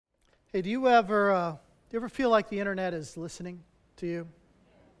Hey, do you ever feel like the internet is listening to you?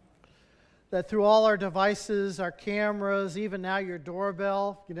 That through all our devices, our cameras, even now your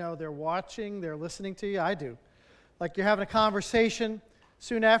doorbell, they're watching, they're listening to you? I do. Like you're having a conversation,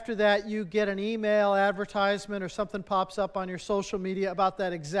 soon after that you get an email advertisement or something pops up on your social media about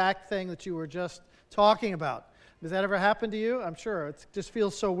that exact thing that you were just talking about. Does that ever happen to you? I'm sure. It just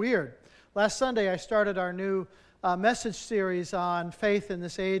feels so weird. Last Sunday I started our new message series on faith in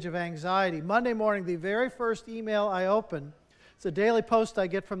this age of anxiety. Monday morning, the very first email I opened, it's a daily post I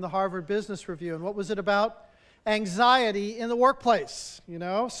get from the Harvard Business Review. And what was it about? Anxiety in the workplace,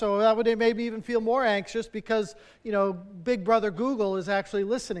 So that would maybe even feel more anxious because, Big Brother Google is actually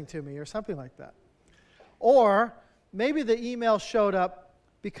listening to me or something like that. Or maybe the email showed up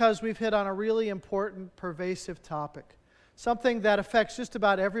because we've hit on a really important, pervasive topic. Something that affects just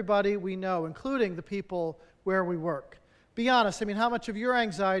about everybody we know, including the people where we work. Be honest, how much of your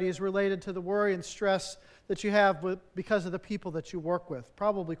anxiety is related to the worry and stress that you have because of the people that you work with?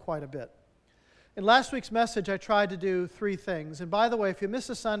 Probably quite a bit. In last week's message, I tried to do 3 things. And by the way, if you miss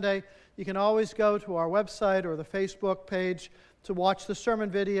a Sunday, you can always go to our website or the Facebook page to watch the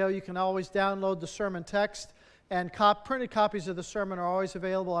sermon video. You can always download the sermon text. And printed copies of the sermon are always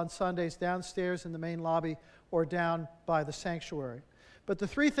available on Sundays downstairs in the main lobby or down by the sanctuary. But the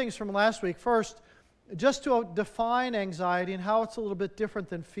 3 things from last week. First, just to define anxiety and how it's a little bit different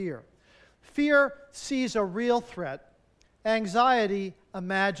than fear. Fear sees a real threat. Anxiety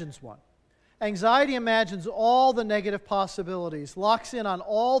imagines one. Anxiety imagines all the negative possibilities, locks in on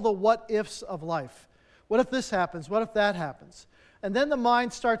all the what-ifs of life. What if this happens? What if that happens? And then the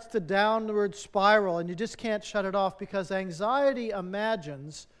mind starts to downward spiral, and you just can't shut it off because anxiety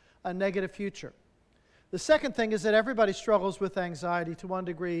imagines a negative future. The second thing is that everybody struggles with anxiety to one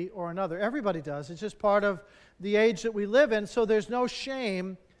degree or another. Everybody does. It's just part of the age that we live in, so there's no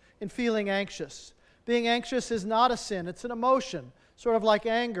shame in feeling anxious. Being anxious is not a sin. It's an emotion, sort of like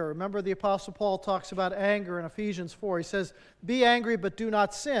anger. Remember the Apostle Paul talks about anger in Ephesians 4. He says, "Be angry, but do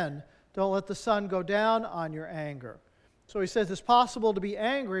not sin. Don't let the sun go down on your anger." So he says it's possible to be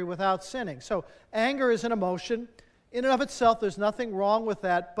angry without sinning. So anger is an emotion. In and of itself, there's nothing wrong with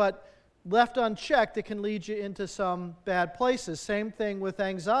that, but left unchecked, it can lead you into some bad places. Same thing with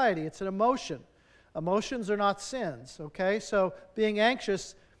anxiety. It's an emotion. Emotions are not sins, okay? So being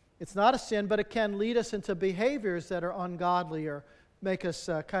anxious, it's not a sin, but it can lead us into behaviors that are ungodly or make us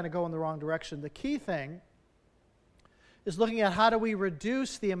kind of go in the wrong direction. The key thing is looking at how do we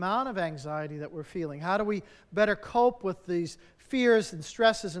reduce the amount of anxiety that we're feeling? How do we better cope with these fears and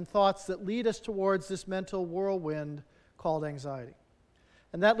stresses and thoughts that lead us towards this mental whirlwind called anxiety?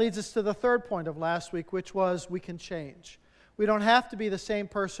 And that leads us to the third point of last week, which was we can change. We don't have to be the same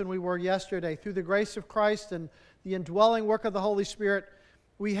person we were yesterday. Through the grace of Christ and the indwelling work of the Holy Spirit,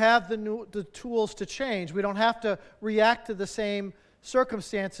 we have the tools to change. We don't have to react to the same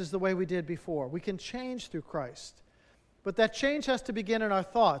circumstances the way we did before. We can change through Christ. But that change has to begin in our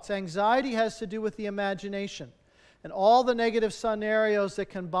thoughts. Anxiety has to do with the imagination and all the negative scenarios that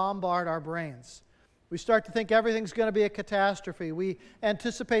can bombard our brains. We start to think everything's going to be a catastrophe. We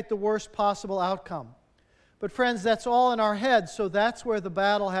anticipate the worst possible outcome. But friends, that's all in our heads, so that's where the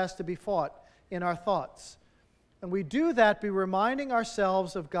battle has to be fought, in our thoughts. And we do that by reminding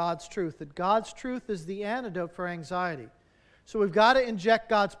ourselves of God's truth, that God's truth is the antidote for anxiety. So we've got to inject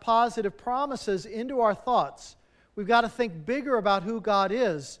God's positive promises into our thoughts. We've got to think bigger about who God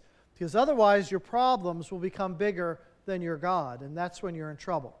is, because otherwise your problems will become bigger than your God, and that's when you're in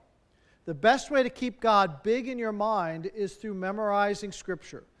trouble. The best way to keep God big in your mind is through memorizing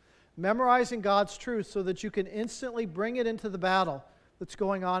Scripture, memorizing God's truth so that you can instantly bring it into the battle that's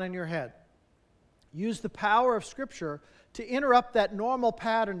going on in your head. Use the power of Scripture to interrupt that normal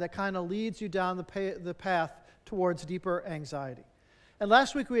pattern that kind of leads you down the path towards deeper anxiety. And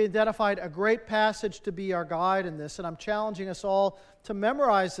last week we identified a great passage to be our guide in this, and I'm challenging us all to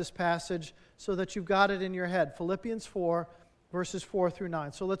memorize this passage so that you've got it in your head. Philippians 4, verses 4 through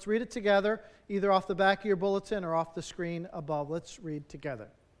 9. So let's read it together, either off the back of your bulletin or off the screen above. Let's read together.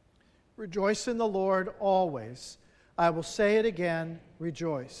 Rejoice in the Lord always. I will say it again,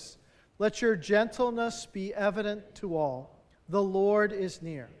 rejoice. Let your gentleness be evident to all. The Lord is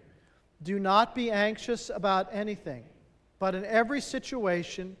near. Do not be anxious about anything, but in every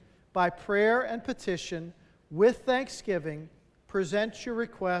situation, by prayer and petition, with thanksgiving, present your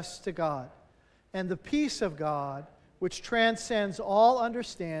requests to God. And the peace of God, which transcends all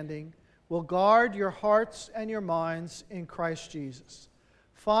understanding, will guard your hearts and your minds in Christ Jesus.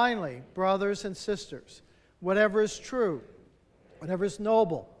 Finally, brothers and sisters, whatever is true, whatever is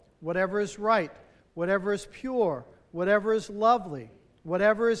noble, whatever is right, whatever is pure, whatever is lovely,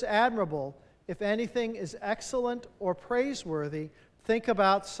 whatever is admirable, if anything is excellent or praiseworthy, think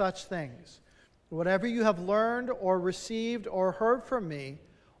about such things. Whatever you have learned or received or heard from me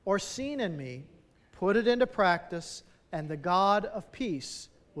or seen in me, put it into practice, and the God of peace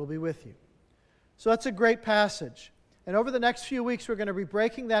will be with you. So that's a great passage. And over the next few weeks, we're going to be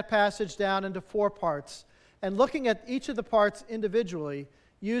breaking that passage down into 4 parts and looking at each of the parts individually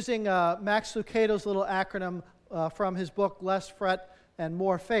using Max Lucado's little acronym from his book, Less Fret and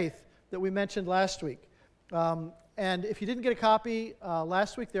More Faith, that we mentioned last week. And if you didn't get a copy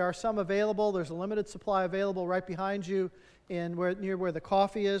last week, there are some available. There's a limited supply available right behind you near where the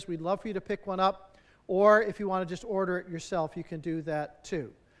coffee is. We'd love for you to pick one up. Or if you want to just order it yourself, you can do that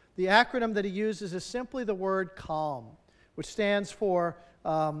too. The acronym that he uses is simply the word CALM, which stands for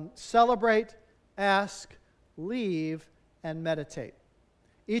celebrate, ask, leave, and meditate.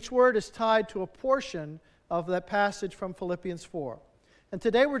 Each word is tied to a portion of that passage from Philippians 4. And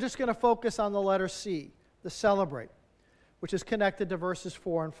today we're just going to focus on the letter C, the celebrate, which is connected to verses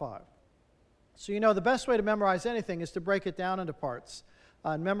 4 and 5. So the best way to memorize anything is to break it down into parts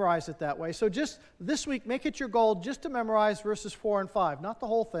and memorize it that way. So just this week, make it your goal just to memorize verses 4 and 5, not the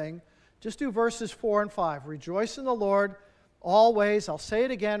whole thing. Just do verses 4 and 5. Rejoice in the Lord always. I'll say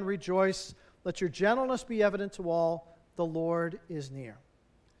it again, rejoice. Let your gentleness be evident to all. The Lord is near.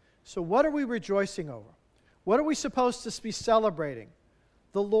 So what are we rejoicing over? What are we supposed to be celebrating?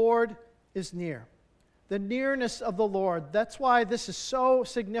 The Lord is near. The nearness of the Lord. That's why this is so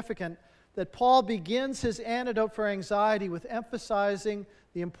significant that Paul begins his antidote for anxiety with emphasizing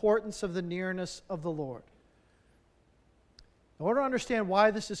the importance of the nearness of the Lord. In order to understand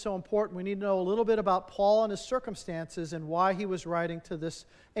why this is so important, we need to know a little bit about Paul and his circumstances and why he was writing to this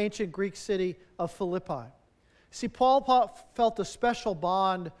ancient Greek city of Philippi. See, Paul felt a special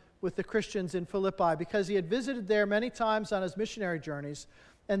bond with the Christians in Philippi because he had visited there many times on his missionary journeys,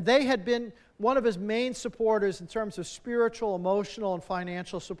 and they had been one of his main supporters in terms of spiritual, emotional, and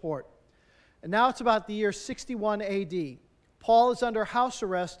financial support. And now it's about the year 61 AD. Paul is under house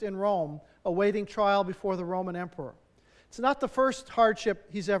arrest in Rome, awaiting trial before the Roman emperor. It's not the first hardship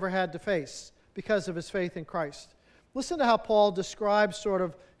he's ever had to face because of his faith in Christ. Listen to how Paul describes sort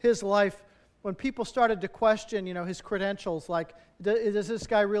of his life when people started to question, his credentials, like, does this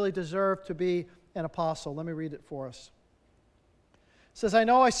guy really deserve to be an apostle? Let me read it for us. It says, I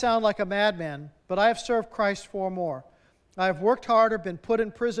know I sound like a madman, but I have served Christ 4 more. I have worked harder, been put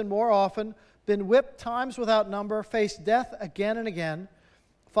in prison more often, been whipped times without number, faced death again and again.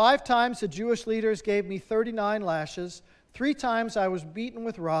 5 times the Jewish leaders gave me 39 lashes. 3 times I was beaten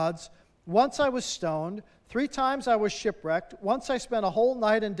with rods. Once I was stoned. 3 times I was shipwrecked. Once I spent a whole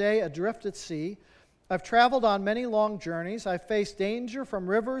night and day adrift at sea. I've traveled on many long journeys. I've faced danger from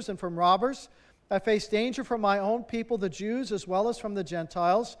rivers and from robbers. I faced danger from my own people, the Jews, as well as from the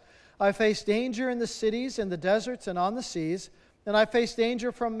Gentiles. I faced danger in the cities, in the deserts, and on the seas. And I faced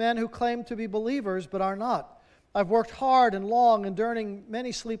danger from men who claim to be believers but are not. I've worked hard and long, enduring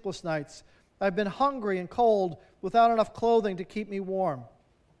many sleepless nights. I've been hungry and cold, without enough clothing to keep me warm.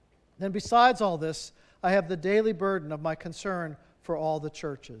 Then besides all this, I have the daily burden of my concern for all the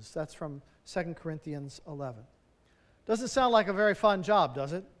churches. That's from 2 Corinthians 11. Doesn't sound like a very fun job,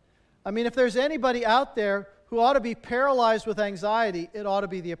 does it? I mean, if there's anybody out there who ought to be paralyzed with anxiety, it ought to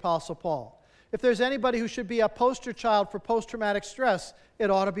be the Apostle Paul. If there's anybody who should be a poster child for post-traumatic stress, it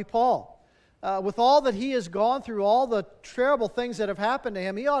ought to be Paul. With all that he has gone through, all the terrible things that have happened to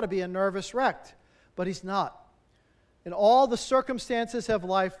him, he ought to be a nervous wreck, but he's not. In all the circumstances of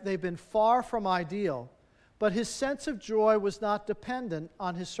life, they've been far from ideal, but his sense of joy was not dependent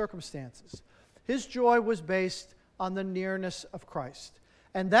on his circumstances. His joy was based on the nearness of Christ.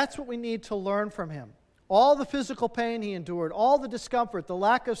 And that's what we need to learn from him. All the physical pain he endured, all the discomfort, the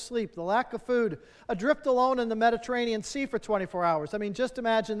lack of sleep, the lack of food, adrift alone in the Mediterranean Sea for 24 hours. I mean, just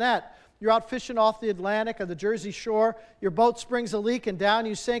imagine that. You're out fishing off the Atlantic or the Jersey Shore, your boat springs a leak and down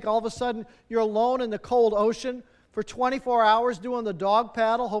you sink. All of a sudden, you're alone in the cold ocean for 24 hours doing the dog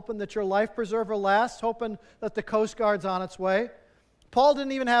paddle, hoping that your life preserver lasts, hoping that the Coast Guard's on its way. Paul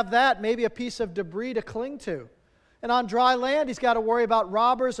didn't even have that, maybe a piece of debris to cling to. And on dry land, he's got to worry about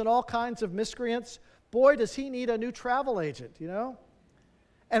robbers and all kinds of miscreants. Boy, does he need a new travel agent,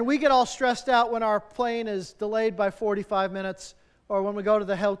 And we get all stressed out when our plane is delayed by 45 minutes or when we go to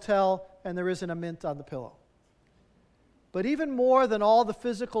the hotel and there isn't a mint on the pillow. But even more than all the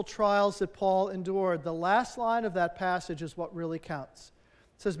physical trials that Paul endured, the last line of that passage is what really counts.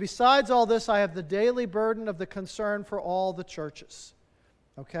 It says, besides all this, I have the daily burden of the concern for all the churches.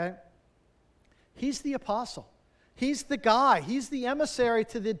 Okay? He's the apostle. He's the guy. He's the emissary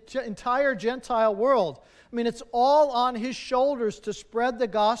to the entire Gentile world. I mean, it's all on his shoulders to spread the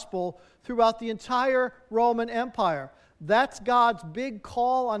gospel throughout the entire Roman Empire. That's God's big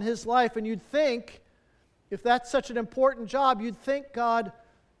call on his life. And you'd think, if that's such an important job, you'd think God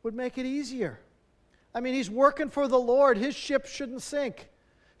would make it easier. I mean, he's working for the Lord. His ship shouldn't sink.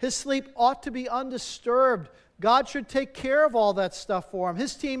 His sleep ought to be undisturbed. God should take care of all that stuff for him.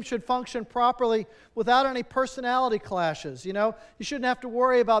 His team should function properly without any personality clashes. You shouldn't have to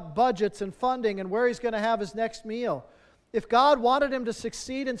worry about budgets and funding and where he's going to have his next meal. If God wanted him to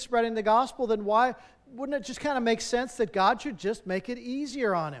succeed in spreading the gospel, then why wouldn't it just kind of make sense that God should just make it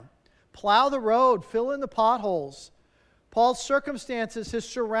easier on him? Plow the road, fill in the potholes. Paul's circumstances, his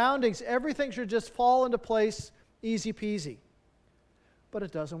surroundings, everything should just fall into place easy peasy. But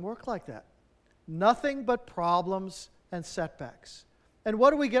it doesn't work like that. Nothing but problems and setbacks. And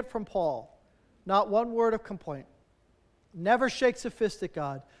what do we get from Paul? Not one word of complaint. Never shakes a fist at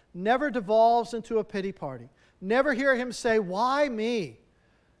God. Never devolves into a pity party. Never hear him say, "Why me?"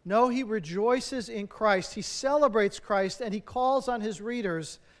 No, he rejoices in Christ. He celebrates Christ, and he calls on his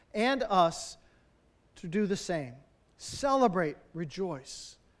readers and us to do the same. Celebrate,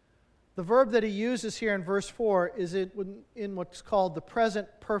 rejoice. The verb that he uses here in verse 4 is in what's called the present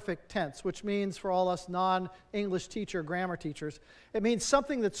perfect tense, which means, for all us non-English grammar teachers, it means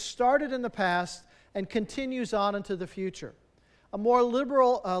something that started in the past and continues on into the future. A more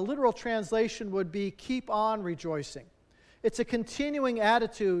literal translation would be keep on rejoicing. It's a continuing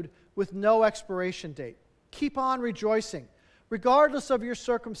attitude with no expiration date. Keep on rejoicing. Regardless of your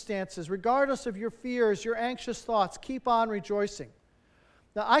circumstances, regardless of your fears, your anxious thoughts, keep on rejoicing.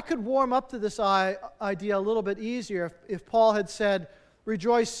 Now, I could warm up to this idea a little bit easier if Paul had said,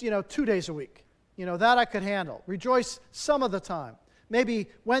 rejoice, 2 days a week. That I could handle. Rejoice some of the time. Maybe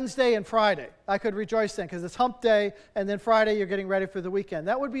Wednesday and Friday. I could rejoice then because it's hump day, and then Friday you're getting ready for the weekend.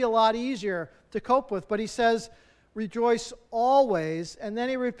 That would be a lot easier to cope with. But he says, rejoice always, and then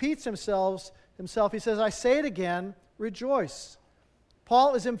he repeats himself. He says, I say it again, rejoice.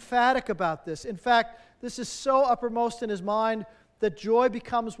 Paul is emphatic about this. In fact, this is so uppermost in his mind that joy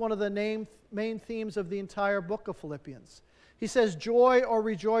becomes one of the main themes of the entire book of Philippians. He says joy or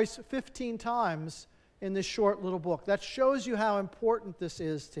rejoice 15 times in this short little book. That shows you how important this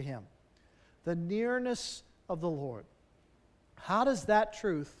is to him. The nearness of the Lord. How does that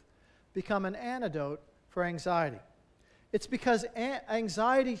truth become an antidote for anxiety? It's because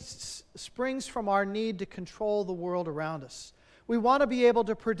anxiety springs from our need to control the world around us. We want to be able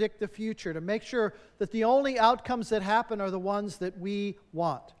to predict the future, to make sure that the only outcomes that happen are the ones that we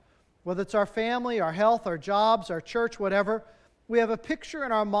want. Whether it's our family, our health, our jobs, our church, whatever, we have a picture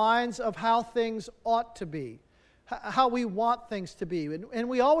in our minds of how things ought to be, how we want things to be. And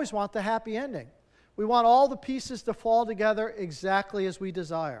we always want the happy ending. We want all the pieces to fall together exactly as we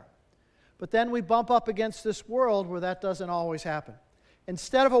desire. But then we bump up against this world where that doesn't always happen.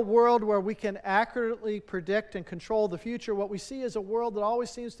 Instead of a world where we can accurately predict and control the future, what we see is a world that always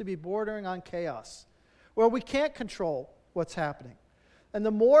seems to be bordering on chaos, where we can't control what's happening. And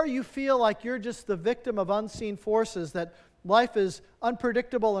the more you feel like you're just the victim of unseen forces, that life is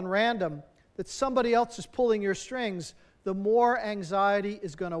unpredictable and random, that somebody else is pulling your strings, the more anxiety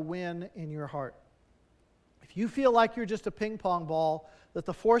is going to win in your heart. If you feel like you're just a ping pong ball, that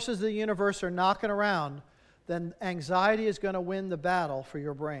the forces of the universe are knocking around, then anxiety is going to win the battle for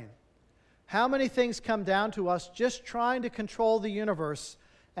your brain. How many things come down to us just trying to control the universe,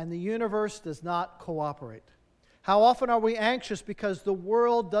 and the universe does not cooperate? How often are we anxious because the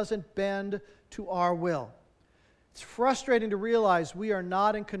world doesn't bend to our will? It's frustrating to realize we are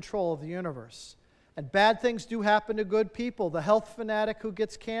not in control of the universe. And bad things do happen to good people. The health fanatic who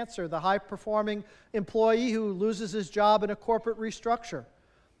gets cancer, the high-performing employee who loses his job in a corporate restructure.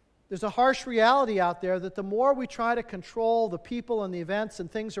 There's a harsh reality out there that the more we try to control the people and the events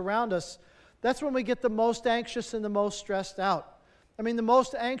and things around us, that's when we get the most anxious and the most stressed out. I mean, the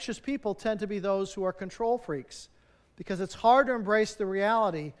most anxious people tend to be those who are control freaks, because it's hard to embrace the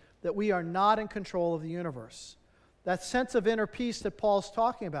reality that we are not in control of the universe. That sense of inner peace that Paul's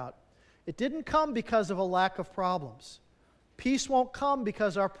talking about, it didn't come because of a lack of problems. Peace won't come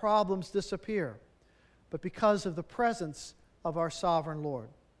because our problems disappear, but because of the presence of our sovereign Lord.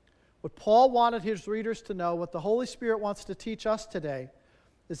 What Paul wanted his readers to know, what the Holy Spirit wants to teach us today,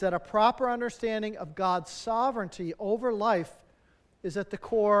 is that a proper understanding of God's sovereignty over life is at the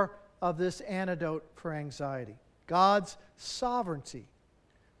core of this antidote for anxiety. God's sovereignty,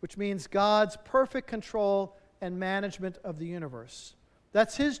 which means God's perfect control and management of the universe.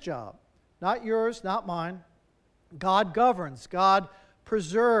 That's his job, not yours, not mine. God governs, God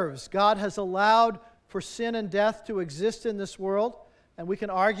preserves, God has allowed for sin and death to exist in this world, and we can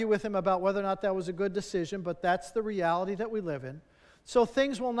argue with him about whether or not that was a good decision, but that's the reality that we live in. So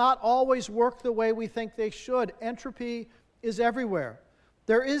things will not always work the way we think they should. Entropy is everywhere.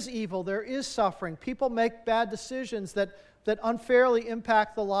 There is evil, there is suffering. People make bad decisions that unfairly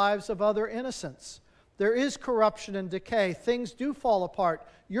impact the lives of other innocents. There is corruption and decay. Things do fall apart.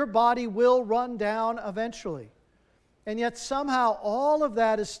 Your body will run down eventually. And yet somehow all of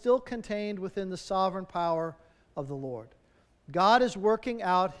that is still contained within the sovereign power of the Lord. God is working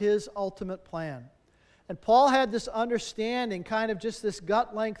out his ultimate plan. And Paul had this understanding, kind of just this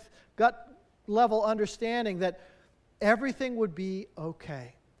gut level understanding that everything would be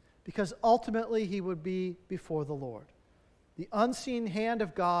okay, because ultimately he would be before the Lord. The unseen hand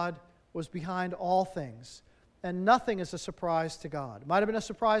of God was behind all things, and nothing is a surprise to God. It might have been a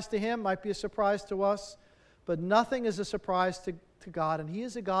surprise to him, might be a surprise to us, but nothing is a surprise to God, and he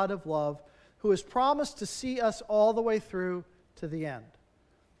is a God of love who has promised to see us all the way through to the end.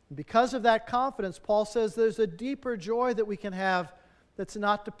 And because of that confidence, Paul says there's a deeper joy that we can have that's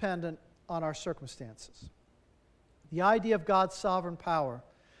not dependent on our circumstances. The idea of God's sovereign power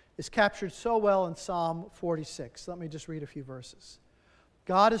is captured so well in Psalm 46. Let me just read a few verses.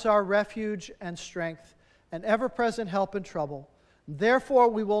 God is our refuge and strength, an ever-present help in trouble. Therefore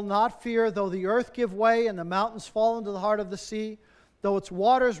we will not fear, though the earth give way and the mountains fall into the heart of the sea, though its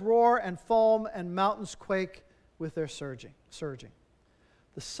waters roar and foam and mountains quake with their surging.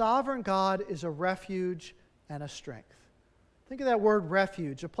 The sovereign God is a refuge and a strength. Think of that word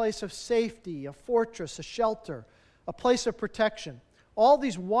refuge, a place of safety, a fortress, a shelter, a place of protection. All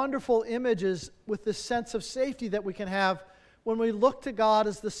these wonderful images with this sense of safety that we can have when we look to God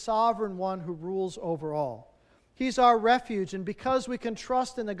as the sovereign one who rules over all. He's our refuge, and because we can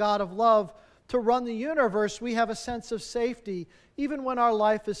trust in the God of love to run the universe, we have a sense of safety even when our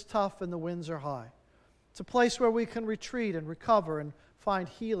life is tough and the winds are high. It's a place where we can retreat and recover and find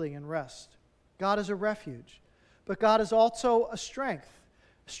healing and rest. God is a refuge, but God is also a strength.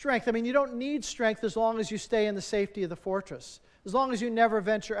 Strength, I mean, you don't need strength as long as you stay in the safety of the fortress, as long as you never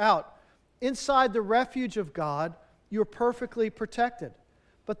venture out. Inside the refuge of God, you're perfectly protected.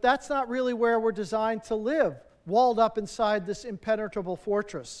 But that's not really where we're designed to live, walled up inside this impenetrable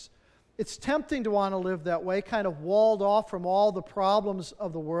fortress. It's tempting to want to live that way, kind of walled off from all the problems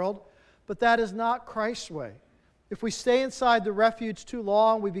of the world, but that is not Christ's way. If we stay inside the refuge too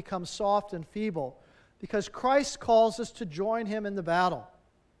long, we become soft and feeble, because Christ calls us to join him in the battle.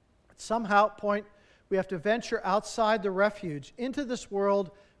 At some point, we have to venture outside the refuge into this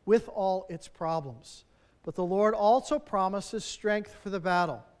world with all its problems. But the Lord also promises strength for the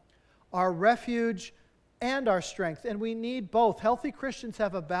battle, our refuge and our strength, and we need both. Healthy Christians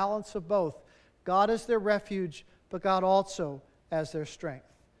have a balance of both. God is their refuge, but God also as their strength.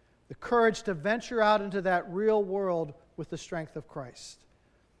 The courage to venture out into that real world with the strength of Christ.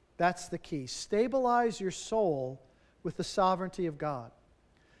 That's the key. Stabilize your soul with the sovereignty of God.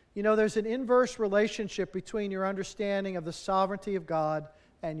 You know, there's an inverse relationship between your understanding of the sovereignty of God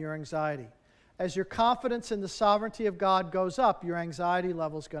and your anxiety. As your confidence in the sovereignty of God goes up, your anxiety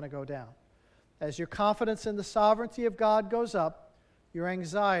level is going to go down. As your confidence in the sovereignty of God goes up, your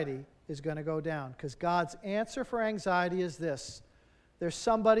anxiety is going to go down. Because God's answer for anxiety is this: there's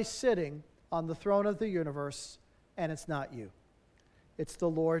somebody sitting on the throne of the universe, and it's not you. It's the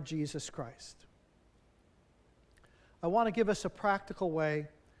Lord Jesus Christ. I want to give us a practical way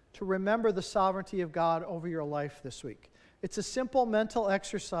to remember the sovereignty of God over your life this week. It's a simple mental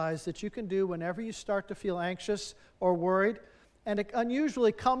exercise that you can do whenever you start to feel anxious or worried, and it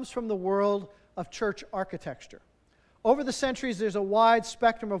unusually comes from the world of church architecture. Over the centuries, there's a wide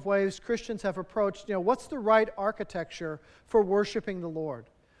spectrum of ways Christians have approached, what's the right architecture for worshiping the Lord?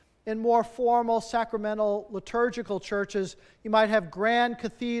 In more formal, sacramental, liturgical churches, you might have grand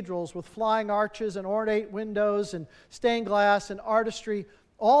cathedrals with flying arches and ornate windows and stained glass and artistry,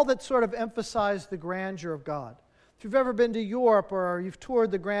 all that sort of emphasize the grandeur of God. If you've ever been to Europe or you've toured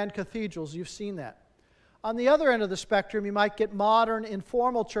the grand cathedrals, you've seen that. On the other end of the spectrum, you might get modern,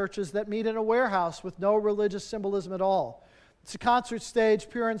 informal churches that meet in a warehouse with no religious symbolism at all. It's a concert stage,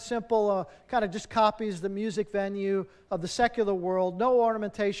 pure and simple, kind of just copies the music venue of the secular world, no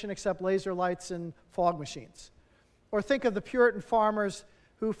ornamentation except laser lights and fog machines. Or think of the Puritan farmers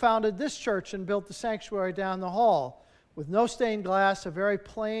who founded this church and built the sanctuary down the hall with no stained glass, a very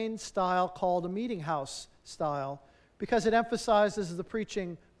plain style called a meeting house style, because it emphasizes the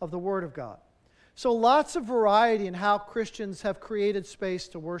preaching of the Word of God. So lots of variety in how Christians have created space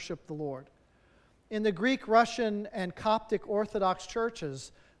to worship the Lord. In the Greek, Russian, and Coptic Orthodox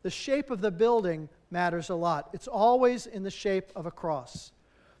churches, the shape of the building matters a lot. It's always in the shape of a cross.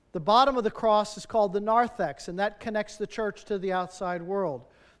 The bottom of the cross is called the narthex, and that connects the church to the outside world.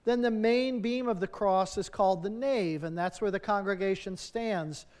 Then the main beam of the cross is called the nave, and that's where the congregation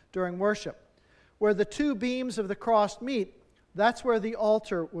stands during worship. Where the two beams of the cross meet, that's where the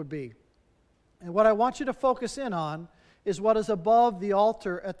altar would be. And what I want you to focus in on is what is above the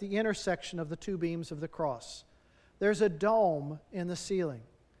altar at the intersection of the two beams of the cross. There's a dome in the ceiling.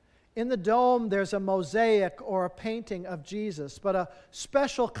 In the dome, there's a mosaic or a painting of Jesus, but a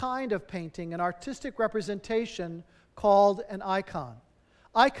special kind of painting, an artistic representation called an icon.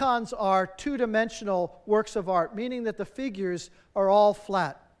 Icons are two-dimensional works of art, meaning that the figures are all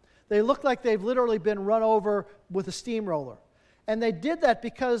flat. They look like they've literally been run over with a steamroller. And they did that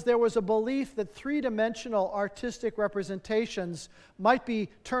because there was a belief that three-dimensional artistic representations might be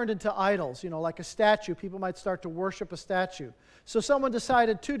turned into idols. Like a statue. People might start to worship a statue. So someone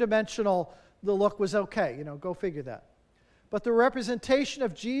decided two-dimensional, the look was okay. Go figure that. But the representation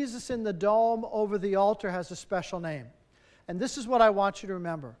of Jesus in the dome over the altar has a special name. And this is what I want you to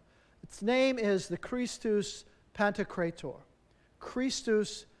remember. Its name is the Christus Pantocrator.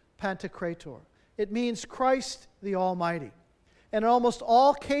 Christus Pantocrator. It means Christ the Almighty. And in almost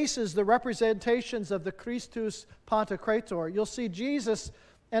all cases, the representations of the Christus Pantocrator, you'll see Jesus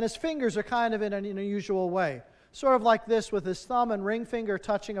and his fingers are kind of in an unusual way. Sort of like this, with his thumb and ring finger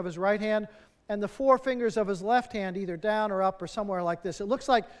touching of his right hand, and the four fingers of his left hand either down or up or somewhere like this. It looks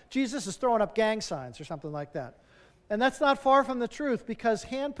like Jesus is throwing up gang signs or something like that. And that's not far from the truth, because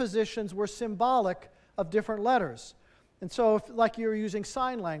hand positions were symbolic of different letters. And so, like you're using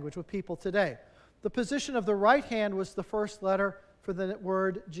sign language with people today. The position of the right hand was the first letter for the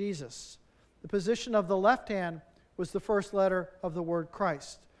word Jesus. The position of the left hand was the first letter of the word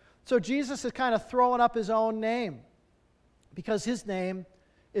Christ. So Jesus is kind of throwing up his own name, because his name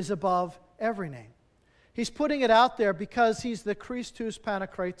is above every name. He's putting it out there because he's the Christus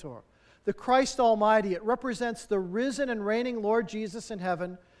Pantocrator, the Christ Almighty. It represents the risen and reigning Lord Jesus in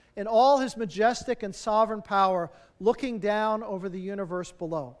heaven in all his majestic and sovereign power, looking down over the universe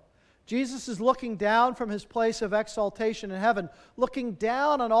below. Jesus is looking down from his place of exaltation in heaven, looking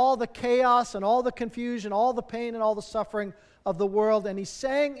down on all the chaos and all the confusion, all the pain and all the suffering of the world, and he's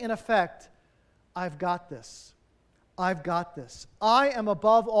saying, in effect, I've got this. I've got this. I am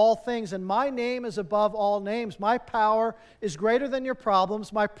above all things, and my name is above all names. My power is greater than your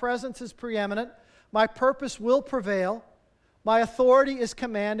problems. My presence is preeminent. My purpose will prevail. My authority is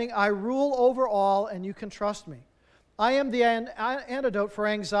commanding. I rule over all, and you can trust me. I am the antidote for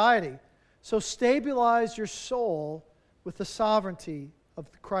anxiety. So stabilize your soul with the sovereignty of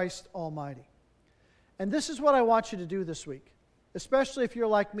Christ Almighty. And this is what I want you to do this week, especially if you're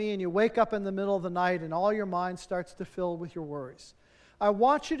like me and you wake up in the middle of the night and all your mind starts to fill with your worries. I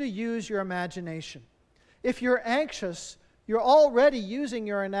want you to use your imagination. If you're anxious, you're already using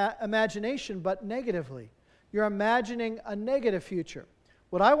your imagination, but negatively. You're imagining a negative future.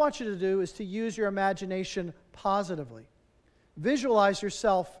 What I want you to do is to use your imagination positively. Visualize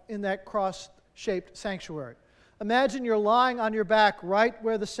yourself in that cross-shaped sanctuary. Imagine you're lying on your back right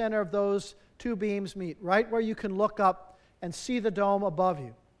where the center of those two beams meet, right where you can look up and see the dome above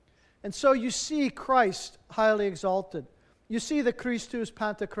you. And so you see Christ highly exalted. You see the Christus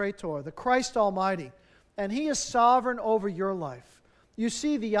Pantocrator, the Christ Almighty, and he is sovereign over your life. You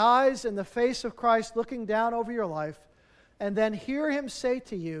see the eyes and the face of Christ looking down over your life, and then hear him say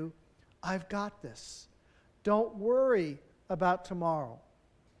to you, I've got this. Don't worry about tomorrow.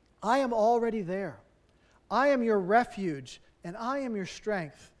 I am already there. I am your refuge, and I am your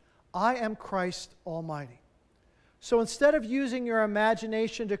strength. I am Christ Almighty. So instead of using your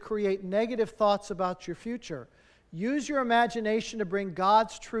imagination to create negative thoughts about your future, use your imagination to bring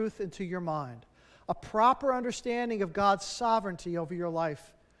God's truth into your mind. A proper understanding of God's sovereignty over your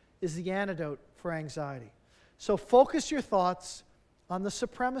life is the antidote for anxiety. So focus your thoughts on the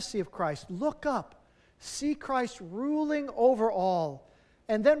supremacy of Christ. Look up. See Christ ruling over all.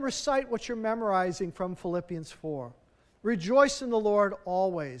 And then recite what you're memorizing from Philippians 4. Rejoice in the Lord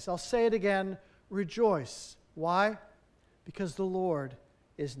always. I'll say it again. Rejoice. Why? Because the Lord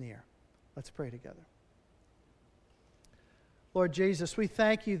is near. Let's pray together. Lord Jesus, we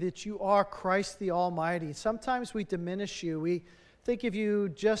thank you that you are Christ the Almighty. Sometimes we diminish you. We think of you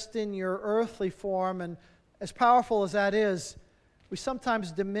just in your earthly form, and as powerful as that is, we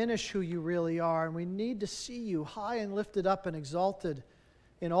sometimes diminish who you really are, and we need to see you high and lifted up and exalted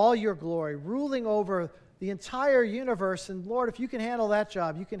in all your glory, ruling over the entire universe. And Lord, if you can handle that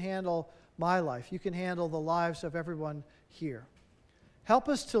job, you can handle my life. You can handle the lives of everyone here. Help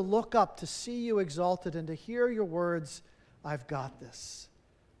us to look up, to see you exalted, and to hear your words, I've got this.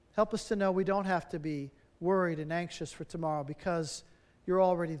 Help us to know we don't have to be worried and anxious for tomorrow, because You're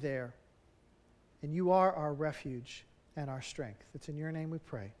already there. And you are our refuge and our strength. It's in your name we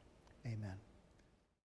pray. Amen.